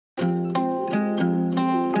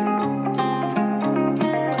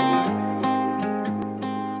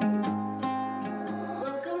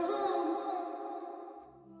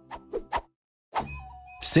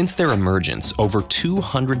Since their emergence over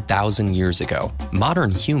 200,000 years ago,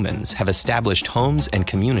 modern humans have established homes and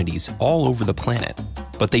communities all over the planet.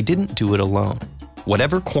 But they didn't do it alone.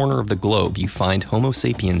 Whatever corner of the globe you find Homo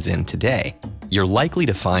sapiens in today, you're likely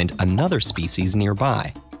to find another species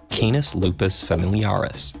nearby, Canis lupus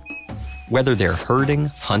familiaris. Whether they're herding,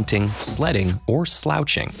 hunting, sledding, or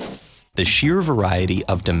slouching, the sheer variety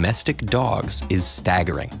of domestic dogs is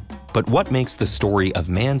staggering. But what makes the story of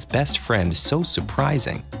man's best friend so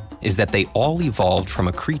surprising is that they all evolved from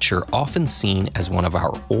a creature often seen as one of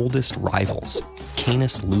our oldest rivals,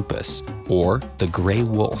 Canis lupus, or the gray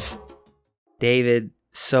wolf. David,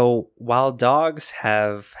 so while dogs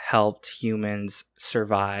have helped humans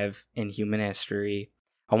survive in human history,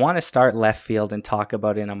 I want to start left field and talk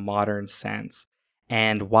about it in a modern sense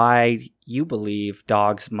and why you believe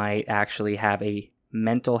dogs might actually have a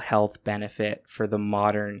mental health benefit for the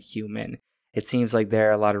modern human. It seems like there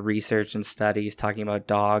are a lot of research and studies talking about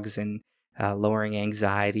dogs and lowering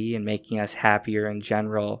anxiety and making us happier in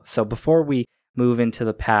general. So before we move into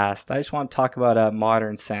the past, I just want to talk about a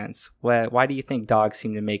modern sense. Why do you think dogs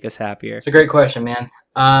seem to make us happier? It's a great question, man.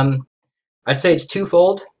 I'd say it's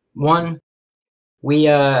twofold. One,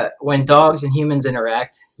 when dogs and humans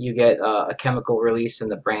interact, you get a chemical release in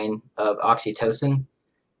the brain of oxytocin.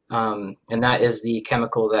 And that is the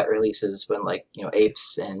chemical that releases when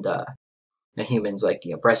apes and humans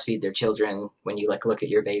breastfeed their children. When you look at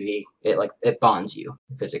your baby, it bonds you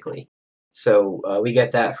physically. So we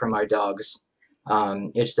get that from our dogs.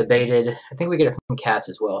 It's debated, I think we get it from cats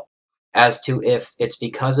as well, as to if it's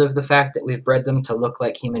because of the fact that we've bred them to look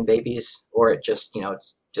like human babies, or it's just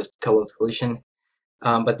co-evolution.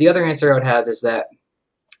 But the other answer I would have is that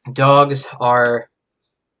dogs are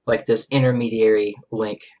like this intermediary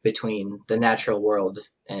link between the natural world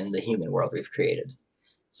and the human world we've created.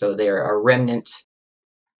 So they're a remnant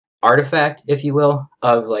artifact, if you will,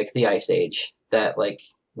 of the Ice Age that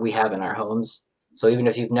we have in our homes. So even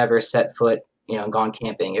if you've never set foot, gone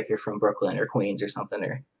camping, if you're from Brooklyn or Queens or something,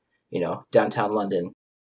 or downtown London,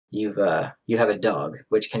 you have a dog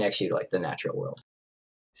which connects you to the natural world.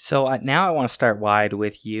 So now I want to start wide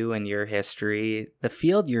with you and your history. The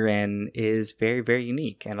field you're in is very, very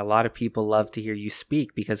unique, and a lot of people love to hear you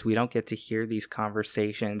speak because we don't get to hear these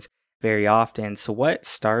conversations very often. So what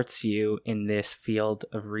starts you in this field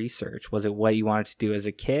of research? Was it what you wanted to do as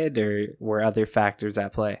a kid, or were other factors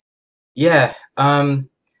at play? Yeah,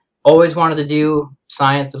 always wanted to do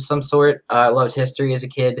science of some sort. I loved history as a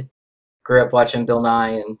kid. Grew up watching Bill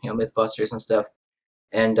Nye and Mythbusters and stuff.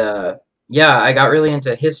 And yeah, I got really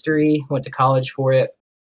into history, went to college for it,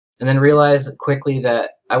 and then realized quickly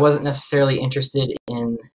that I wasn't necessarily interested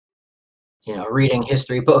in, reading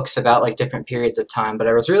history books about different periods of time, but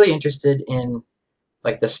I was really interested in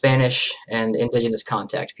the Spanish and indigenous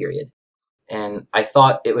contact period. And I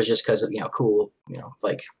thought it was just because of, cool,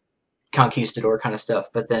 conquistador kind of stuff.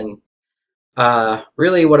 But then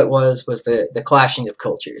really what it was the clashing of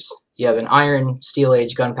cultures. You have an iron, steel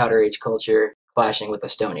age, gunpowder age culture clashing with a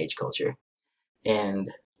Stone Age culture, and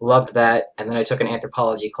loved that. And then I took an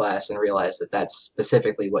anthropology class and realized that that's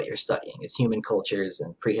specifically what you're studying, is human cultures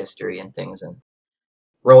and prehistory and things, and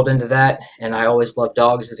rolled into that. And I always loved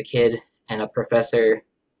dogs as a kid, and a professor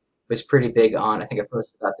was pretty big on, I think I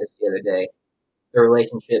posted about this the other day, the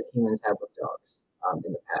relationship humans have with dogs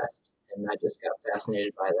in the past, and I just got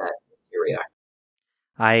fascinated by that. Here we are.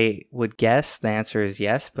 I would guess the answer is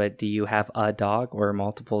yes, but do you have a dog or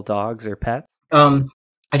multiple dogs or pets?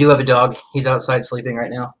 I do have a dog. He's outside sleeping right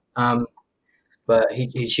now. But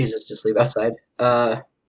he chooses to sleep outside.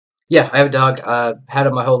 Yeah, I have a dog. Had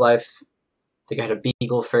him my whole life. I think I had a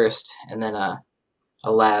beagle first, and then a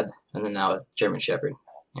lab, and then now a German Shepherd.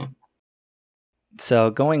 Yeah.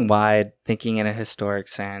 So going wide, thinking in a historic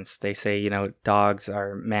sense, they say, dogs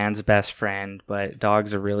are man's best friend, but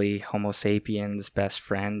dogs are really Homo sapiens' best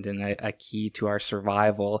friend and a key to our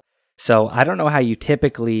survival. So I don't know how you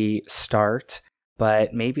typically start,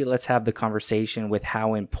 but maybe let's have the conversation with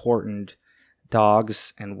how important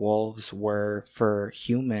dogs and wolves were for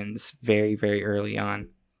humans very, very early on.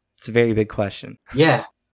 It's a very big question. Yeah.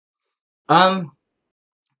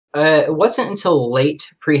 It wasn't until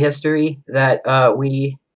late prehistory that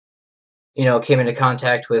we, came into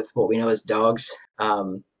contact with what we know as dogs.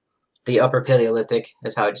 The Upper Paleolithic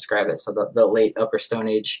is how I describe it. So the late Upper Stone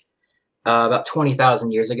Age, about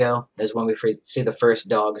 20,000 years ago is when we see the first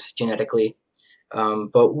dogs genetically.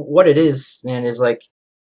 But what it is, man, is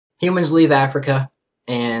humans leave Africa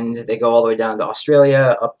and they go all the way down to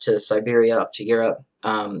Australia, up to Siberia, up to Europe.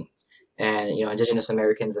 And, indigenous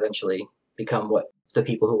Americans eventually become the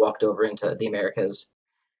people who walked over into the Americas.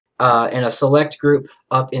 and a select group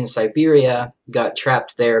up in Siberia got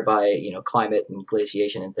trapped there by, climate and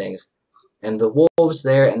glaciation and things. And the wolves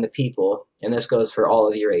there and the people, and this goes for all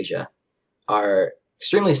of Eurasia, are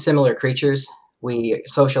extremely similar creatures. We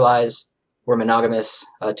socialize, we're monogamous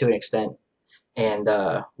to an extent, and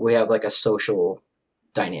we have like a social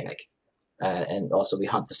dynamic. And also we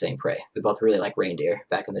hunt the same prey. We both really like reindeer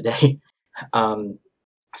back in the day.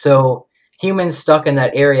 So humans stuck in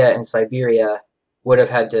that area in Siberia would have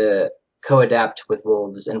had to co-adapt with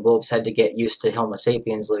wolves, and wolves had to get used to Homo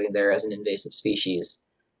sapiens living there as an invasive species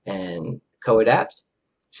and co-adapt.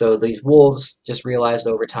 So these wolves just realized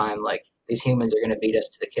over time, like, these humans are going to beat us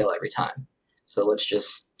to the kill every time. So let's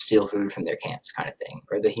just steal food from their camps, kind of thing.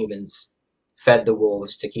 Or the humans fed the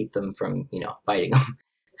wolves to keep them from, biting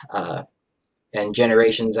them. And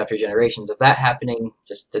generations after generations of that happening,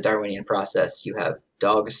 just the Darwinian process, you have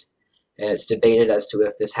dogs. And it's debated as to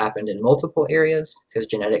if this happened in multiple areas, because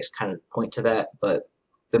genetics kind of point to that. But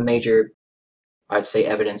the major, I'd say,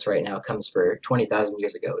 evidence right now comes for 20,000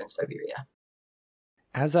 years ago in Siberia.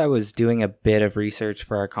 As I was doing a bit of research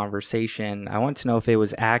for our conversation, I want to know if it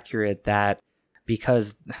was accurate that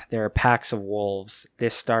because there are packs of wolves,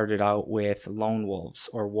 this started out with lone wolves,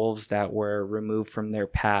 or wolves that were removed from their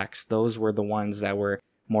packs. Those were the ones that were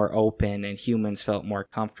more open and humans felt more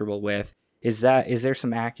comfortable with. Is there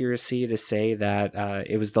some accuracy to say that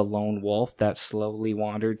it was the lone wolf that slowly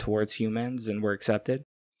wandered towards humans and were accepted?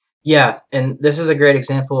 Yeah, and this is a great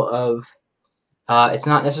example of it's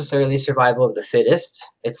not necessarily survival of the fittest,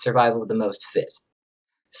 it's survival of the most fit.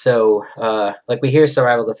 So, like, we hear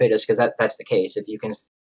survival of the fittest because that's the case. If you can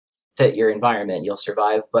fit your environment, you'll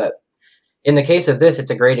survive. But in the case of this, it's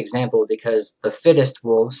a great example because the fittest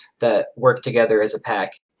wolves that work together as a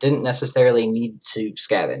pack didn't necessarily need to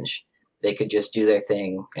scavenge. They could just do their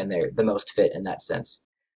thing, and they're the most fit in that sense.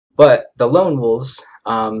 But the lone wolves,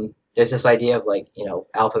 there's this idea of, like,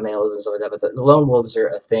 alpha males and stuff like that, but the lone wolves are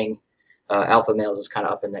a thing. Alpha males is kind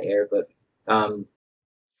of up in the air, but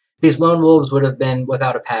these lone wolves would have been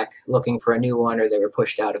without a pack looking for a new one, or they were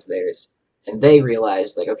pushed out of theirs. And they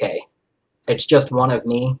realized, like, okay, it's just one of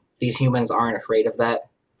me. These humans aren't afraid of that.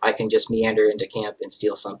 I can just meander into camp and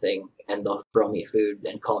steal something, and they'll throw me food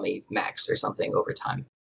and call me Max or something over time.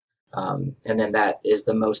 And then that is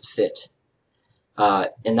the most fit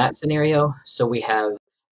in that scenario. So we have,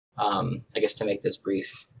 I guess to make this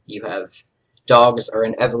brief, you have dogs are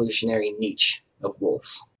an evolutionary niche of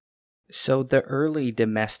wolves. So the early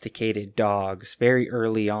domesticated dogs, very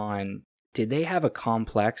early on, did they have a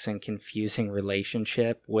complex and confusing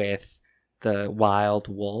relationship with the wild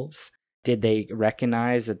wolves? Did they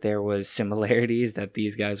recognize that there was similarities, that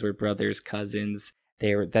these guys were brothers, cousins,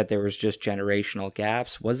 that there was just generational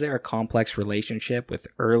gaps? Was there a complex relationship with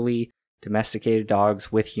early domesticated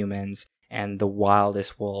dogs with humans and the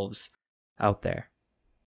wildest wolves out there?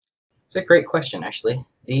 It's a great question, actually.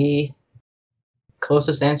 The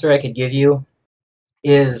closest answer I could give you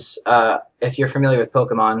is, if you're familiar with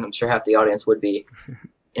Pokemon, I'm sure half the audience would be.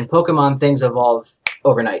 In Pokemon, things evolve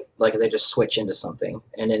overnight, like they just switch into something.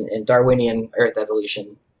 And in Darwinian Earth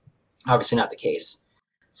evolution, obviously not the case.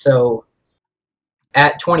 So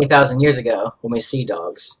at 20,000 years ago, when we see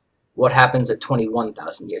dogs, what happens at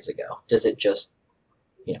 21,000 years ago? Does it just,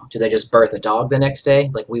 do they just birth a dog the next day?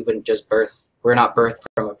 Like, we're not birthed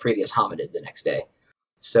from a previous hominid the next day.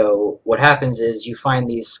 So what happens is you find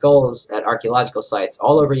these skulls at archaeological sites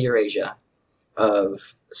all over Eurasia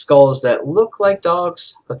of skulls that look like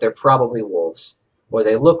dogs, but they're probably wolves. Or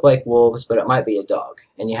they look like wolves, but it might be a dog.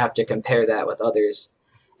 And you have to compare that with others.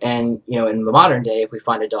 And, in the modern day, if we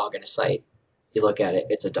find a dog at a site, you look at it,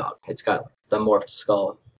 it's a dog. It's got the morphed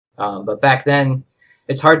skull. But back then,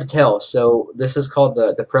 it's hard to tell. So this is called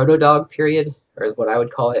the proto-dog period, or what I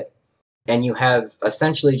would call it. And you have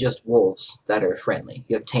essentially just wolves that are friendly.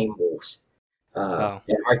 You have tame wolves.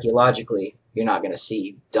 And archaeologically, you're not going to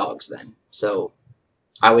see dogs then. So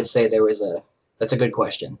I would say that's a good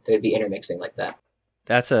question. There'd be intermixing like that.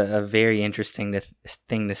 That's a very interesting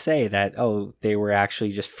thing to say, that, they were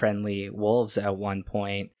actually just friendly wolves at one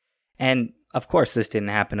point. And of course, this didn't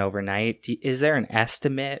happen overnight. Is there an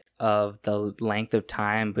estimate of the length of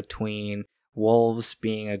time between wolves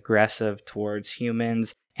being aggressive towards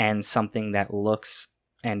humans and something that looks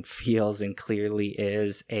and feels and clearly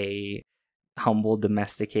is a humble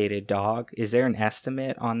domesticated dog? Is there an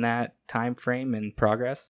estimate on that time frame and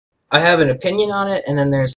progress? I have an opinion on it, and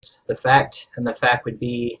then there's the fact, and the fact would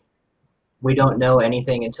be we don't know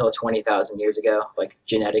anything until 20,000 years ago. Like,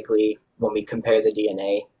 genetically, when we compare the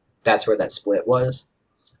DNA, that's where that split was.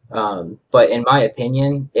 But in my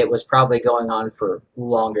opinion, it was probably going on for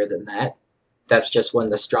longer than that. that's just when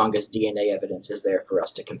the strongest DNA evidence is there for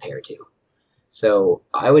us to compare to. So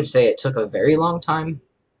I would say it took a very long time,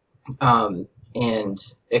 and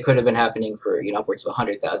it could have been happening for upwards of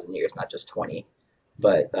 100,000 years, not just 20.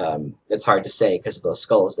 But it's hard to say because of those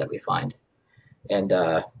skulls that we find. And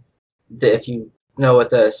if you know what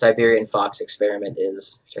the Siberian fox experiment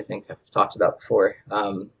is, which I think I've talked about before,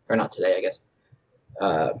 or not today, I guess.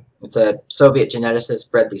 It's a Soviet geneticist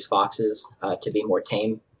bred these foxes to be more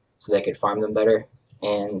tame so they could farm them better.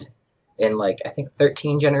 And in I think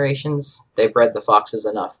 13 generations, they bred the foxes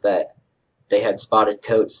enough that they had spotted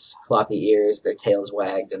coats, floppy ears, their tails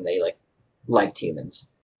wagged, and they liked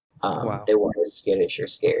humans. Wow. They weren't as skittish or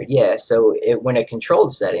scared. Yeah, so when a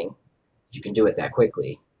controlled setting, you can do it that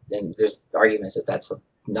quickly. And there's arguments that that's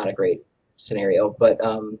not a great scenario, but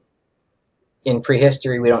in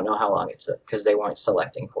prehistory, we don't know how long it took because they weren't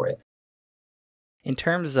selecting for it. In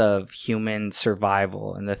terms of human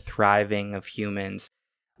survival and the thriving of humans,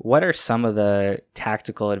 what are some of the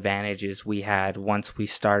tactical advantages we had once we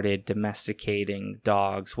started domesticating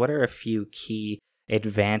dogs? What are a few key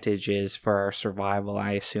advantages for our survival?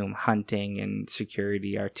 I assume hunting and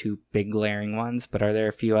security are two big glaring ones, but are there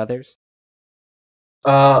a few others?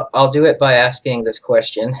 I'll do it by asking this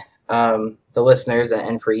question. The listeners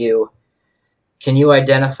and for you, can you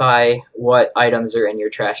identify what items are in your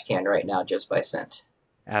trash can right now just by scent?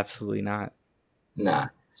 Absolutely not. Nah.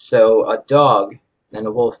 So a dog, and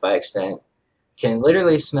a wolf by extent, can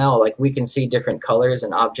literally smell, we can see different colors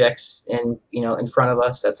and objects in front of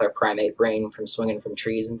us. That's our primate brain from swinging from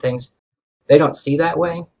trees and things. They don't see that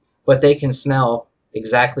way, but they can smell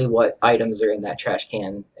exactly what items are in that trash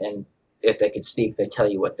can, and if they could speak, they'd tell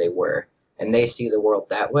you what they were, and they see the world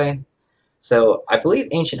that way. So I believe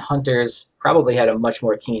ancient hunters probably had a much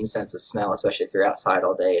more keen sense of smell, especially if you're outside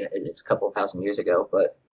all day, and it's a couple of thousand years ago,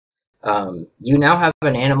 but you now have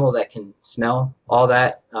an animal that can smell all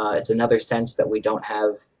that. It's another sense that we don't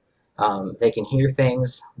have. They can hear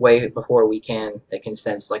things way before we can. They can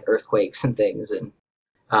sense earthquakes and things,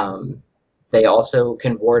 and they also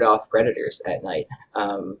can ward off predators at night.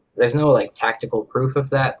 There's no tactical proof of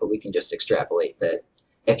that, but we can just extrapolate that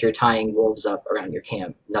if you're tying wolves up around your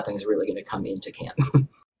camp, nothing's really going to come into camp.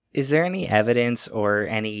 Is there any evidence or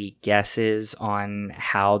any guesses on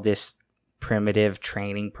how this primitive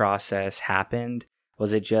training process happened?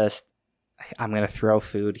 Was it just, I'm going to throw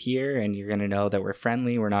food here and you're going to know that we're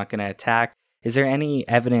friendly, we're not going to attack? Is there any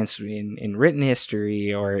evidence in written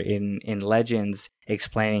history or in legends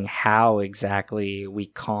explaining how exactly we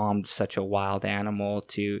calmed such a wild animal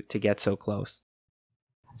to get so close?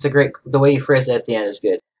 It's the way you phrased it at the end is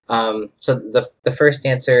good. So the first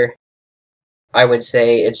answer, I would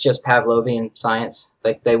say it's just Pavlovian science.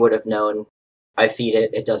 They would have known, I feed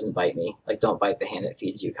it, it doesn't bite me. Don't bite the hand that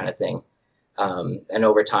feeds you kind of thing. And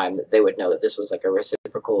over time, they would know that this was a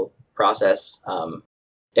reciprocal process.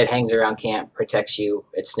 It hangs around camp, protects you,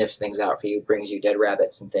 it sniffs things out for you, brings you dead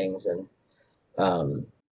rabbits and things. And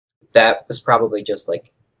that was probably just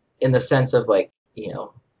in the sense of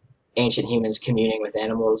ancient humans communing with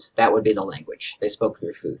animals, that would be the language. They spoke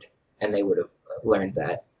through food, and they would have learned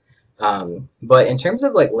that. But in terms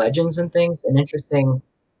of legends and things, an interesting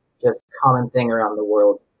just common thing around the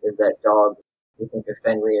world is that dogs, we think of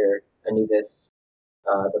Fenrir, Anubis,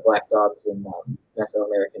 the black dogs in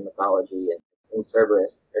Mesoamerican mythology, and in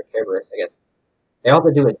Cerberus, or Kerberos, I guess, they all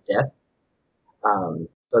have to do with death.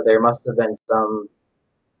 So there must have been some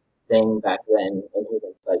thing back then in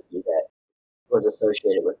human psyche that was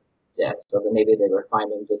associated with death. So that maybe they were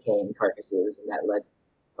finding decaying carcasses, and that led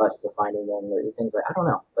us to finding them, or things I don't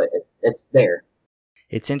know, but it's there.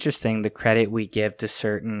 It's interesting the credit we give to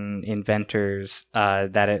certain inventors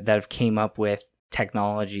that have came up with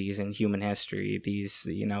technologies in human history. These,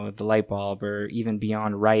 the light bulb, or even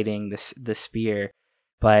beyond writing, the spear.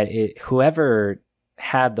 But whoever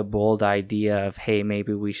had the bold idea of, hey,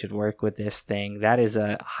 maybe we should work with this thing, that is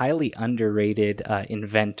a highly underrated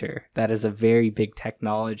inventor. That is a very big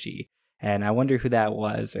technology. And I wonder who that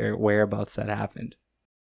was or whereabouts that happened.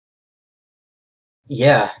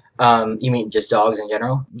 Yeah. You mean just dogs in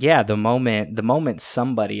general? Yeah, the moment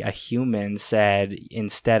somebody, a human, said,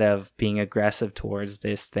 instead of being aggressive towards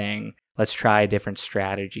this thing, let's try a different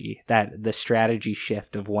strategy. That the strategy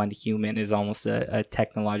shift of one human is almost a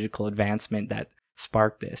technological advancement that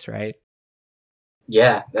sparked this, right?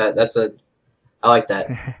 Yeah, I like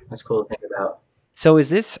that. That's cool to think about. So is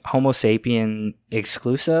this Homo sapien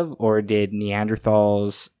exclusive, or did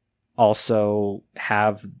Neanderthals also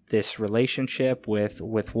have this relationship with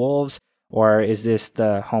wolves, or is this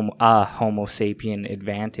the Homo sapien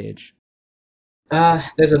advantage?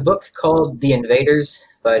 There's a book called The Invaders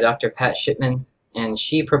by Dr. Pat Shipman, and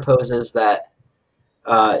she proposes that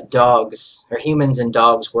dogs or humans and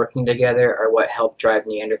dogs working together are what helped drive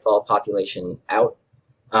Neanderthal population out,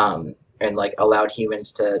 and like allowed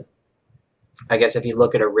humans to, I guess if you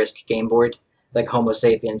look at a risk game board, like Homo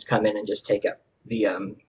sapiens come in and just take up the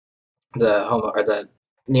Homo or the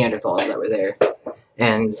Neanderthals that were there,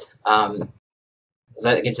 and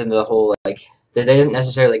that gets into the whole like they didn't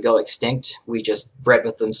necessarily go extinct. We just bred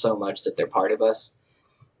with them so much that they're part of us.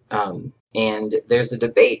 And there's a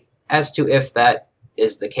debate as to if that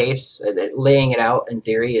is the case. Laying it out in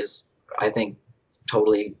theory is, I think,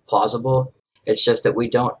 totally plausible. It's just that we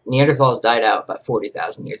don't. Neanderthals died out about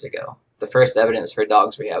 40,000 years ago. The first evidence for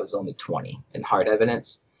dogs we have was only 20 in hard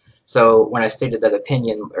evidence. So when I stated that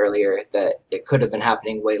opinion earlier that it could have been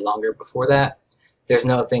happening way longer before that, there's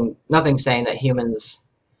nothing saying that humans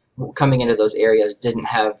coming into those areas didn't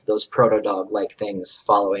have those proto-dog-like things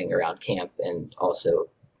following around camp and also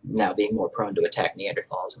now being more prone to attack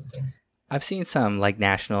Neanderthals and things. I've seen some like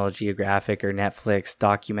National Geographic or Netflix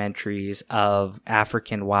documentaries of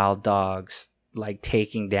African wild dogs like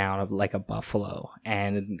taking down like a buffalo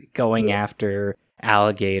and going after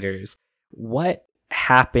alligators. What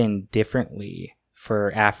happened differently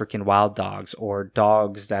for African wild dogs or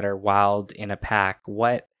dogs that are wild in a pack?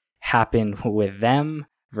 What happened with them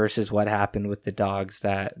versus what happened with the dogs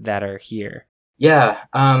that are here? Yeah,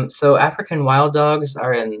 so African wild dogs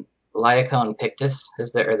are in Lycaon pictus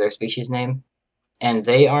is their species name, and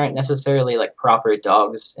they aren't necessarily like proper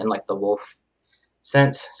dogs in like the wolf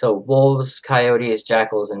sense. So wolves, coyotes,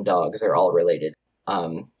 jackals, and dogs are all related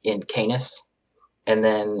in Canis, and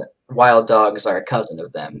then wild dogs are a cousin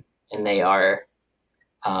of them, and they are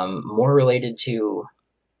more related to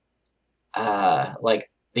like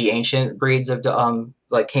the ancient breeds of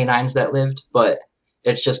like canines that lived, but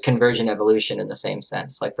it's just convergent evolution in the same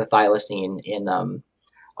sense. Like the thylacine in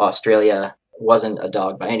Australia wasn't a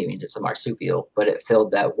dog by any means; it's a marsupial, but it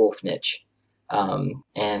filled that wolf niche.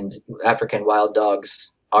 And African wild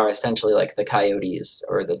dogs are essentially like the coyotes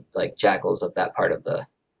or the like jackals of that part of the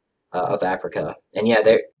of Africa. And yeah,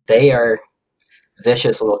 they are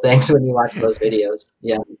vicious little things when you watch those videos.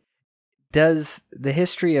 Yeah. Does the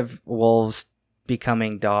history of wolves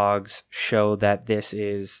becoming dogs show that this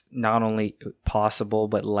is not only possible,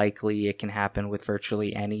 but likely it can happen with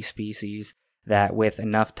virtually any species, that with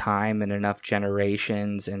enough time and enough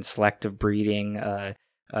generations and selective breeding, a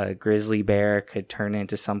grizzly bear could turn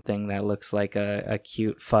into something that looks like a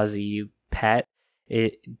cute, fuzzy pet?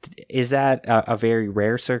 Is that a very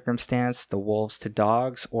rare circumstance, the wolves to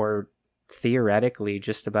dogs, or theoretically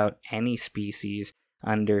just about any species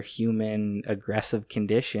under human aggressive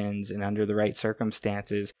conditions and under the right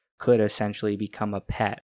circumstances could essentially become a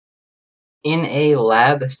pet? In a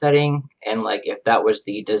lab setting, and like if that was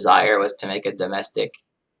the desire was to make a domestic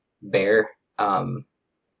bear,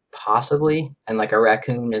 possibly. And like a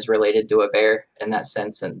raccoon is related to a bear in that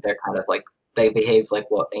sense, and they're kind of like they behave like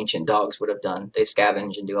what ancient dogs would have done. They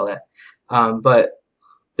scavenge and do all that. But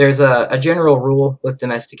there's a general rule with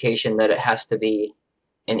domestication that it has to be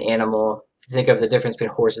an animal. Think of the difference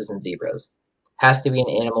between horses and zebras. Has to be an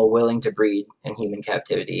animal willing to breed in human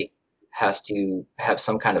captivity. Has to have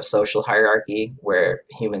some kind of social hierarchy where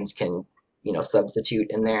humans can, substitute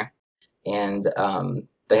in there, and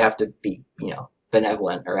they have to be,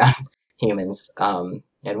 benevolent around humans.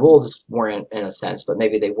 And wolves weren't in a sense, but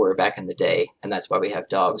maybe they were back in the day, and that's why we have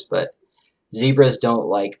dogs. But zebras don't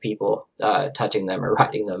like people touching them or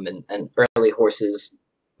riding them, and early horses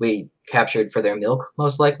we captured for their milk,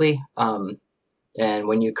 most likely. And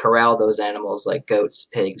when you corral those animals like goats,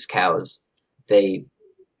 pigs, cows,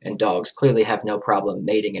 and dogs clearly have no problem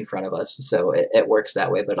mating in front of us. So it works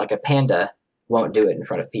that way. But like a panda won't do it in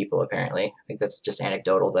front of people, apparently. I think that's just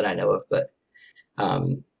anecdotal that I know of. But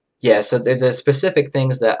yeah, so there's specific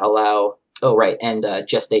things that allow, oh, right, and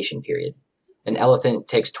gestation period. An elephant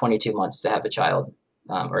takes 22 months to have a child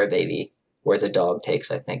or a baby, whereas a dog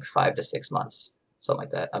takes, I think, 5 to 6 months, something like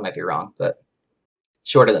that. I might be wrong, but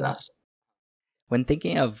shorter than us. When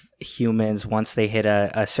thinking of humans, once they hit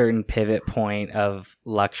a certain pivot point of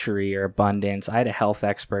luxury or abundance, I had a health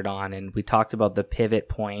expert on, and we talked about the pivot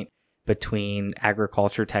point between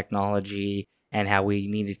agriculture technology and how we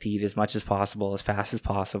needed to eat as much as possible, as fast as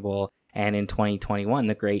possible. And in 2021,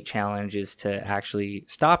 the great challenge is to actually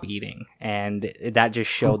stop eating. And that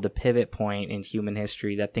just showed the pivot point in human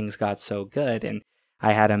history that things got so good. And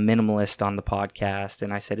I had a minimalist on the podcast,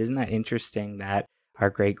 and I said, isn't that interesting that our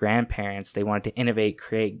great-grandparents, they wanted to innovate,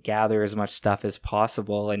 create, gather as much stuff as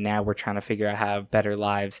possible, and now we're trying to figure out how to have better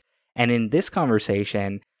lives. And in this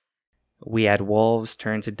conversation, We had wolves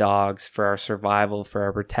turn to dogs for our survival, for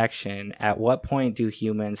our protection. At what point do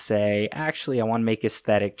humans say, actually, I want to make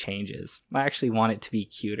aesthetic changes? I actually want it to be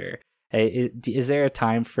cuter. Is there a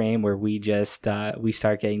time frame where we just we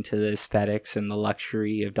start getting to the aesthetics and the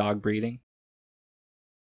luxury of dog breeding?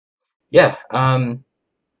 Yeah,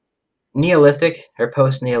 Neolithic or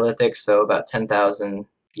post-Neolithic, so about 10,000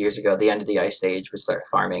 years ago, the end of the Ice Age, we start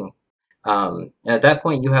farming. And at that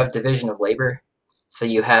point, you have division of labor. So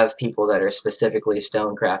you have people that are specifically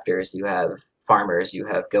stone crafters, you have farmers, you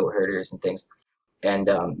have goat herders and things. And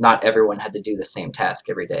not everyone had to do the same task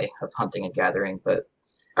every day of hunting and gathering. But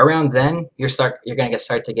around then, you're going to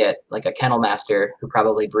start to get like a kennel master who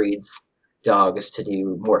probably breeds dogs to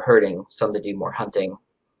do more herding, some to do more hunting.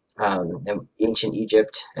 In ancient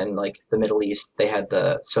Egypt and like the Middle East, they had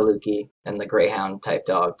the Saluki and the Greyhound type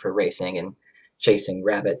dog for racing and chasing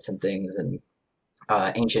rabbits and things. And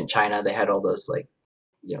ancient China, they had all those like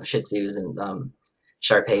Shih Tzus and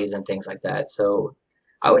Shar-Peis and things like that. So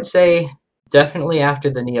I would say definitely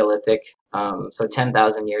after the Neolithic, so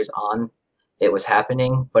 10,000 years on, it was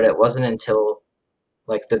happening, but it wasn't until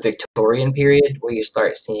like the Victorian period where you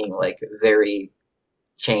start seeing like very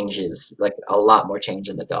changes, like a lot more change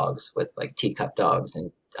in the dogs with like teacup dogs,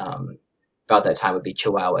 and about that time would be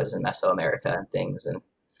Chihuahuas in Mesoamerica and things, and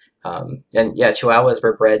yeah, Chihuahuas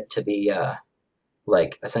were bred to be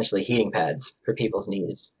like essentially heating pads for people's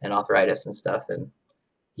knees and arthritis and stuff, and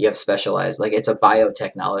you have specialized like it's a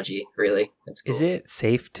biotechnology, really. It's cool. Is it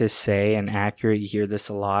safe to say, and accurate, you hear this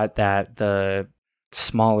a lot, that the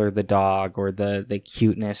smaller the dog or the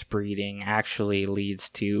cuteness breeding actually leads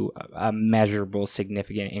to a measurable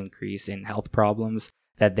significant increase in health problems,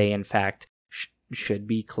 that they in fact should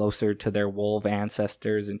be closer to their wolf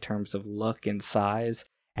ancestors in terms of look and size,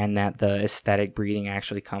 and that the aesthetic breeding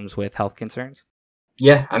actually comes with health concerns?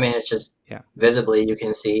 Yeah, I mean, it's just visibly you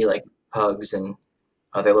can see like pugs and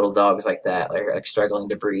other little dogs like that are like struggling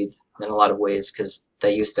to breathe in a lot of ways because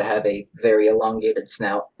they used to have a very elongated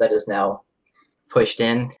snout that is now pushed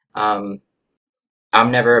in. I'm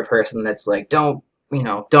never a person that's like, don't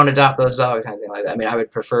adopt those dogs or anything like that. I mean, I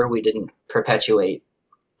would prefer we didn't perpetuate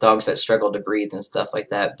dogs that struggle to breathe and stuff like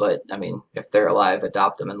that. But I mean, if they're alive,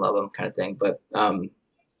 adopt them and love them, kind of thing. But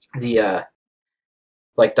the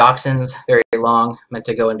like dachshunds, very long, meant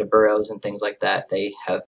to go into burrows and things like that. They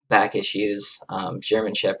have back issues.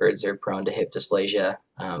 German shepherds are prone to hip dysplasia,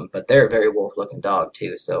 but they're a very wolf-looking dog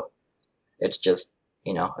too. So it's just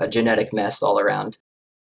a genetic mess all around.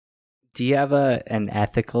 Do you have an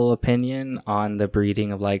ethical opinion on the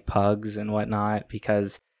breeding of like pugs and whatnot?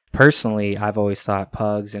 Because personally, I've always thought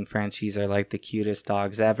pugs and Frenchies are like the cutest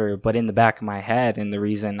dogs ever. But in the back of my head, and the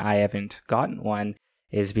reason I haven't gotten one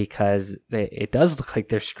is because it does look like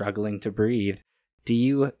they're struggling to breathe. Do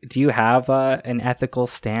you have an ethical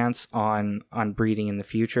stance on breeding in the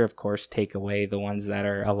future? Of course, take away the ones that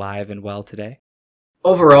are alive and well today.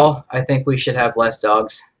 Overall, I think we should have less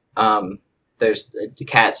dogs. There's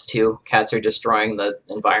cats too. Cats are destroying the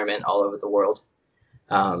environment all over the world.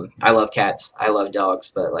 I love cats. I love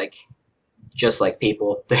dogs, but like just like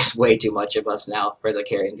people, there's way too much of us now for the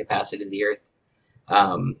carrying capacity of the earth.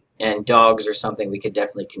 And dogs are something we could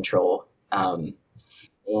definitely control. And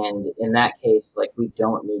in that case, like we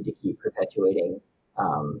don't need to keep perpetuating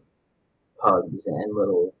pugs and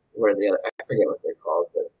little, what are the other, I forget what they're called,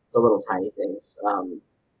 but the little tiny things.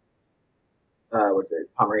 What's it,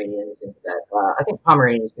 Pomeranians, things like that. I think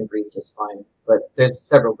Pomeranians can breed just fine, but there's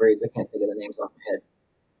several breeds, I can't think of the names off my head.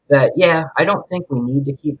 That, yeah, I don't think we need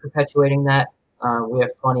to keep perpetuating that. We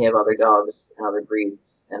have plenty of other dogs and other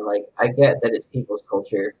breeds, and like I get that it's people's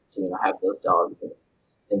culture to have those dogs and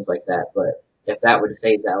things like that, but if that would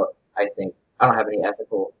phase out, I think I don't have any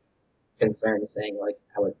ethical concerns saying like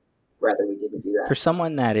I would rather we didn't do that. For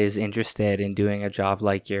someone that is interested in doing a job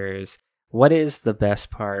like yours, what is the best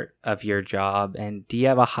part of your job, and do you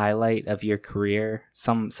have a highlight of your career,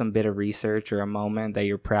 some bit of research or a moment that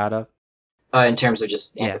you're proud of? In terms of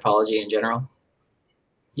just anthropology in general?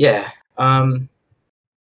 Yeah.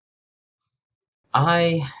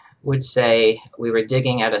 I would say we were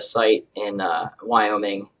digging at a site in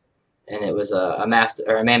Wyoming, and it was a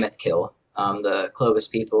mammoth kill. The Clovis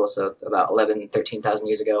people, so about 13,000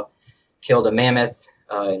 years ago, killed a mammoth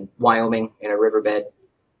in Wyoming in a riverbed.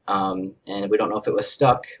 And we don't know if it was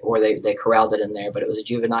stuck or they corralled it in there, but it was a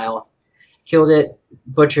juvenile. Killed it,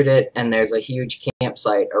 butchered it, and there's a huge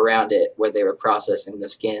campsite around it where they were processing the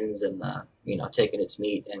skins and taking its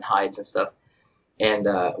meat and hides and stuff. And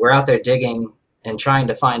we're out there digging and trying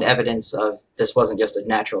to find evidence of this wasn't just a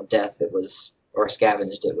natural death, or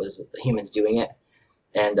scavenged, it was humans doing it.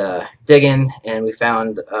 And digging, and we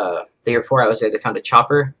found, the year before I was there, they found a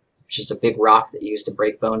chopper which is a big rock that you used to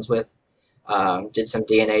break bones with. Did some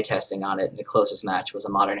DNA testing on it, and the closest match was a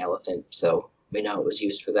modern elephant, so we know it was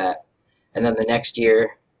used for that. And then the next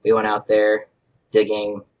year, we went out there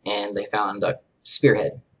digging, and they found a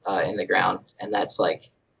spearhead in the ground, and that's like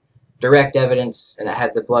direct evidence, and it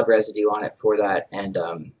had the blood residue on it for that. And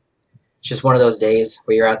it's just one of those days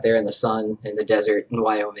where you're out there in the sun in the desert in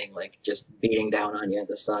Wyoming, like just beating down on you in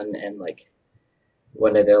the sun, and like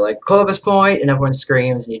one day they're like Clovis Point, and everyone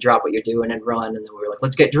screams, and you drop what you're doing and run, and then we're like,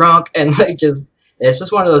 let's get drunk, and like just it's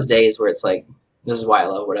just one of those days where it's like, this is why I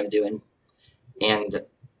love what I'm doing. And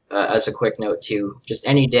as a quick note too, just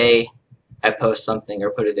any day I post something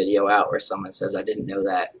or put a video out where someone says I didn't know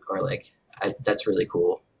that, or like that's really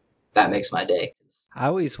cool, that makes my day. I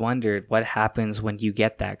always wondered what happens when you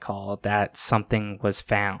get that call that something was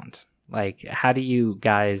found. Like, how do you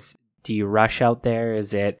guys, do you rush out there?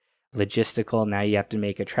 Is it logistical? Now you have to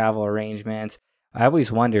make a travel arrangements. I always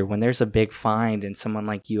wonder when there's a big find and someone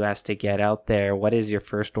like you has to get out there, what is your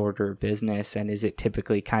first order of business, and is it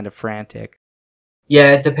typically kind of frantic?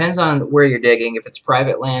 Yeah, it depends on where you're digging. If it's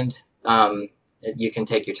private land, you can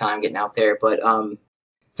take your time getting out there, but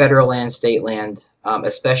federal land, state land,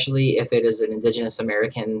 especially if it is an indigenous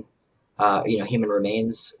American, human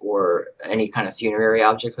remains or any kind of funerary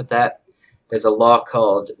object with that. There's a law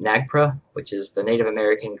called NAGPRA, which is the Native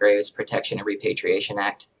American Graves Protection and Repatriation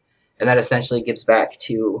Act. And that essentially gives back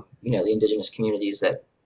to, the indigenous communities that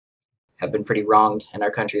have been pretty wronged in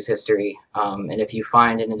our country's history. And if you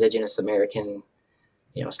find an indigenous American,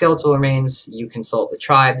 skeletal remains, you consult the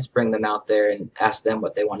tribes, bring them out there and ask them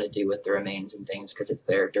what they want to do with the remains and things, because it's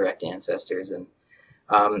their direct ancestors. And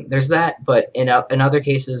there's that. But in other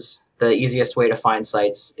cases, the easiest way to find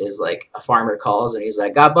sites is like a farmer calls and he's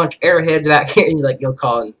like, got a bunch of arrowheads back here, and you'll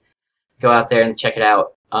call and go out there and check it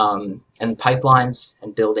out. And pipelines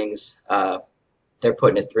and buildings, they're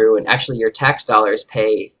putting it through, and actually your tax dollars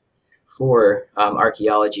pay for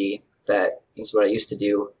archaeology. That is what I used to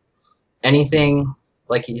do. Anything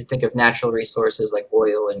like you think of natural resources like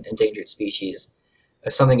oil and endangered species,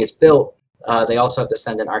 if something is built, they also have to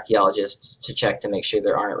send in archaeologists to check to make sure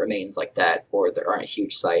there aren't remains like that, or there aren't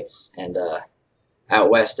huge sites. And out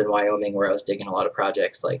west in Wyoming, where I was digging a lot of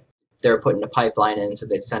projects, like they were putting a pipeline in, so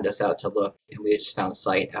they'd send us out to look, and we just found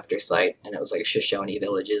site after site, and it was like Shoshone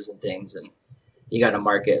villages and things, and you got to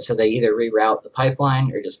mark it. So they either reroute the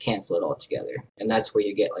pipeline or just cancel it altogether. And that's where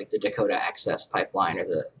you get like the Dakota Access Pipeline, or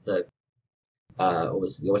the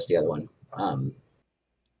what's the other one?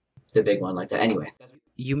 The big one like that. Anyway.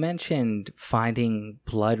 You mentioned finding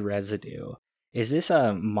blood residue. Is this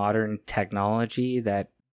a modern technology that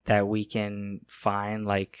we can find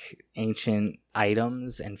like ancient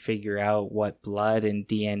items and figure out what blood and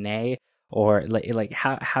DNA, or like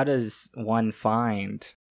how does one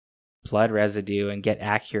find blood residue and get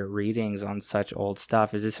accurate readings on such old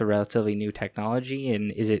stuff? Is this a relatively new technology,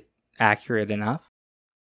 and is it accurate enough?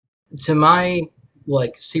 To my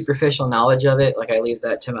like superficial knowledge of it, like I leave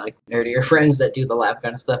that to my nerdier friends that do the lab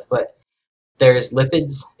kind of stuff, but there's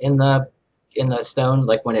lipids in the stone,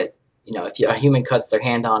 like when it, if a human cuts their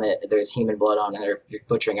hand on it, there's human blood on it, or you're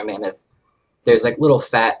butchering a mammoth, there's like little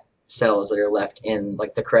fat cells that are left in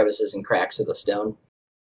like the crevices and cracks of the stone,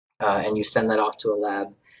 and you send that off to a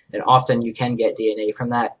lab, and often you can get DNA from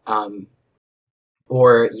that,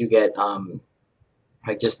 or you get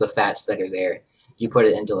like just the fats that are there. You put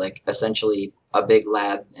it into like essentially a big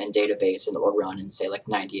lab and database, and it will run and say like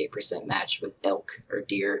 98% match with elk or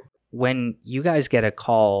deer. When you guys get a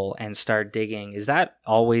call and start digging, is that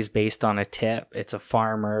always based on a tip? It's a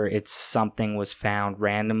farmer, it's something was found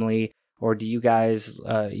randomly, or do you guys,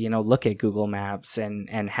 look at Google Maps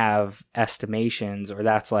and have estimations, or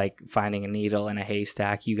that's like finding a needle in a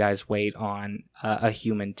haystack? You guys wait on a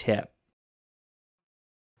human tip?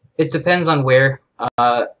 It depends on where.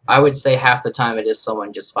 I would say half the time it is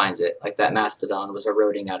someone just finds it. Like that mastodon was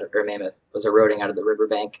eroding out of, or mammoth was eroding out of the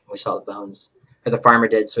riverbank. We saw the bones, or the farmer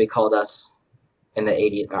did, so he called us in the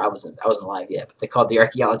 80s. I wasn't alive yet, but they called the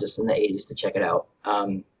archaeologist in the 80s to check it out.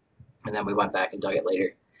 And then we went back and dug it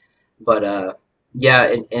later. But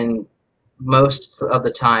yeah, in most of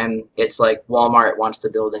the time, it's like Walmart wants to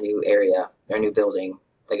build a new area or a new building.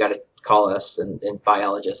 They got to call us and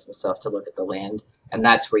biologists and stuff to look at the land. And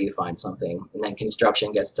that's where you find something. And then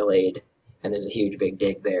construction gets delayed, and there's a huge big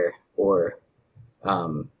dig there. Or,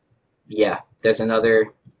 there's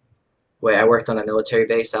another way. I worked on a military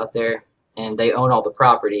base out there, and they own all the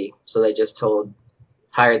property. So they just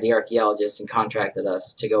hired the archaeologist and contracted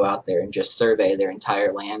us to go out there and just survey their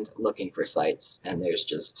entire land looking for sites. And there's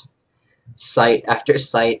just site after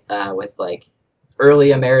site with like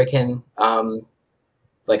early American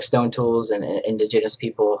like stone tools and indigenous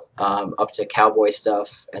people, up to cowboy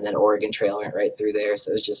stuff, and then Oregon Trail went right through there.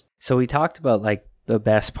 So it's just. So we talked about like the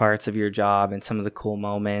best parts of your job and some of the cool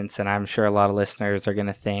moments, and I'm sure a lot of listeners are going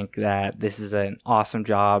to think that this is an awesome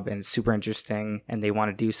job and super interesting, and they want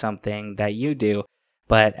to do something that you do.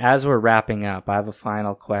 But as we're wrapping up, I have a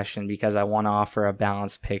final question because I want to offer a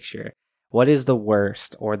balanced picture. What is the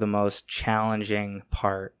worst or the most challenging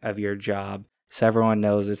part of your job, so everyone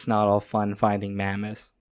knows it's not all fun finding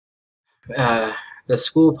mammoths? The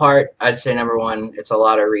school part, I'd say number one, it's a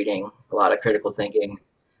lot of reading, a lot of critical thinking.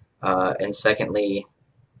 And secondly,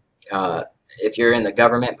 if you're in the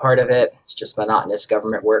government part of it, it's just monotonous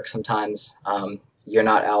government work sometimes. You're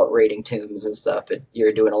not out raiding tombs and stuff, but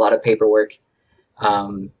you're doing a lot of paperwork.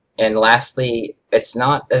 And lastly, it's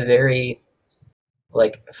not a very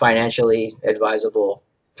like financially advisable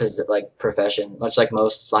like profession, much like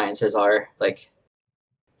most sciences are. Like,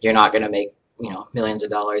 you're not going to make, millions of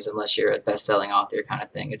dollars unless you're a best-selling author kind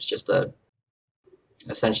of thing. It's just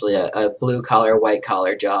essentially a blue collar, white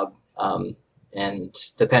collar job. And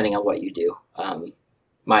depending on what you do,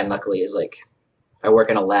 mine luckily is like, I work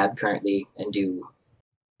in a lab currently and do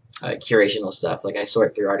curational stuff. Like, I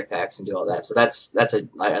sort through artifacts and do all that. So that's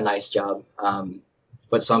a nice job.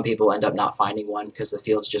 But some people end up not finding one because the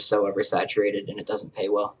field's just so oversaturated and it doesn't pay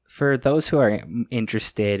well. For those who are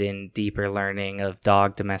interested in deeper learning of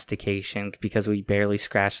dog domestication, because we barely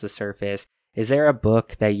scratched the surface, is there a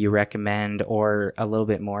book that you recommend or a little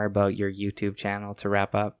bit more about your YouTube channel to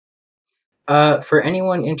wrap up? For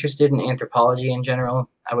anyone interested in anthropology in general,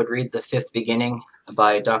 I would read The Fifth Beginning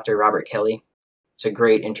by Dr. Robert Kelly. It's a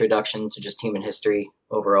great introduction to just human history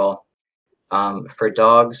overall. For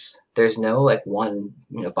dogs, there's no like one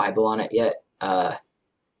Bible on it yet, but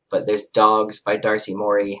there's Dogs by Darcy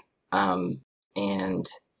Morey, and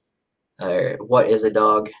What is a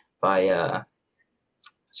Dog by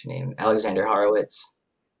what's her name, Alexander Horowitz,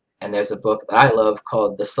 and there's a book that I love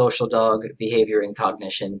called The Social Dog: Behavior and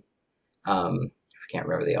Cognition. I can't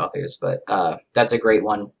remember the authors, but that's a great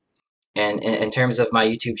one. And in terms of my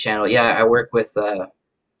YouTube channel, yeah, I've worked with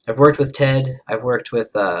Ted, I've worked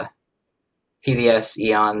with PBS,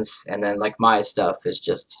 Eons, and then like my stuff is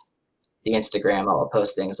just the Instagram. I'll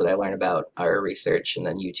post things that I learn about our research, and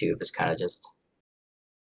then YouTube is kind of just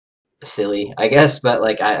silly, I guess, but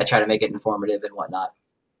like I try to make it informative and whatnot.